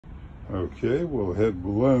Okay, we'll head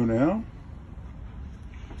below now.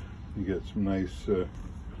 You get some nice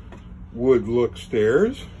wood look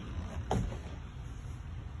stairs.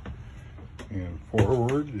 And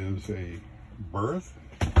forward is a berth,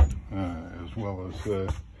 as well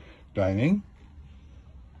as dining.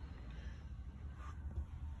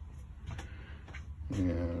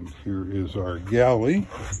 And here is our galley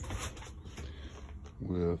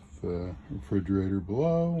with a refrigerator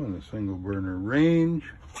below and a single burner range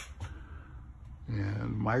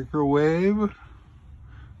and microwave.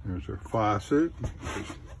 There's our faucet,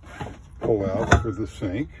 just pull out for the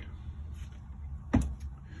sink.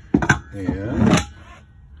 And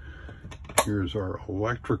here's our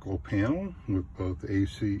electrical panel with both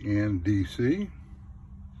AC and DC.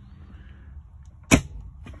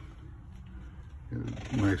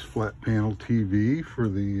 A nice flat panel TV for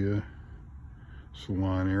the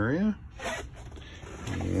salon area.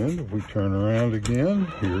 And if we turn around again,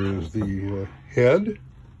 here is the head.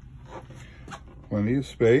 Plenty of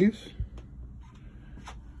space.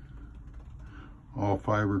 All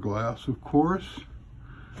fiberglass, of course,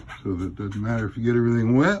 so that it doesn't matter if you get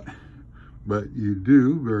everything wet, but you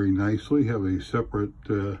do very nicely have a separate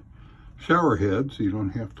shower head, so you don't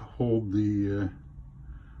have to hold the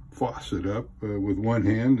faucet up with one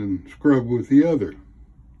hand and scrub with the other.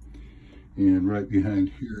 And right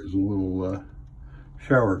behind here is a little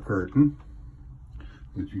shower curtain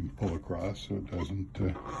that you can pull across so it doesn't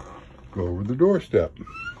go over the doorstep.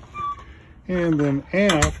 And then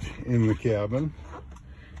aft in the cabin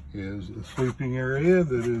is a sleeping area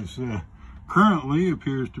that is currently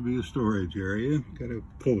appears to be a storage area. Got a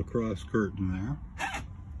pull across curtain there.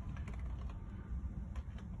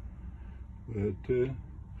 But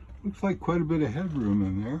looks like quite a bit of headroom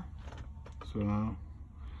in there. So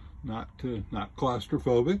not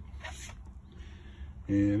claustrophobic.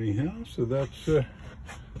 Anyhow, so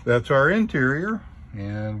that's our interior,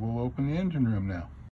 and we'll open the engine room now.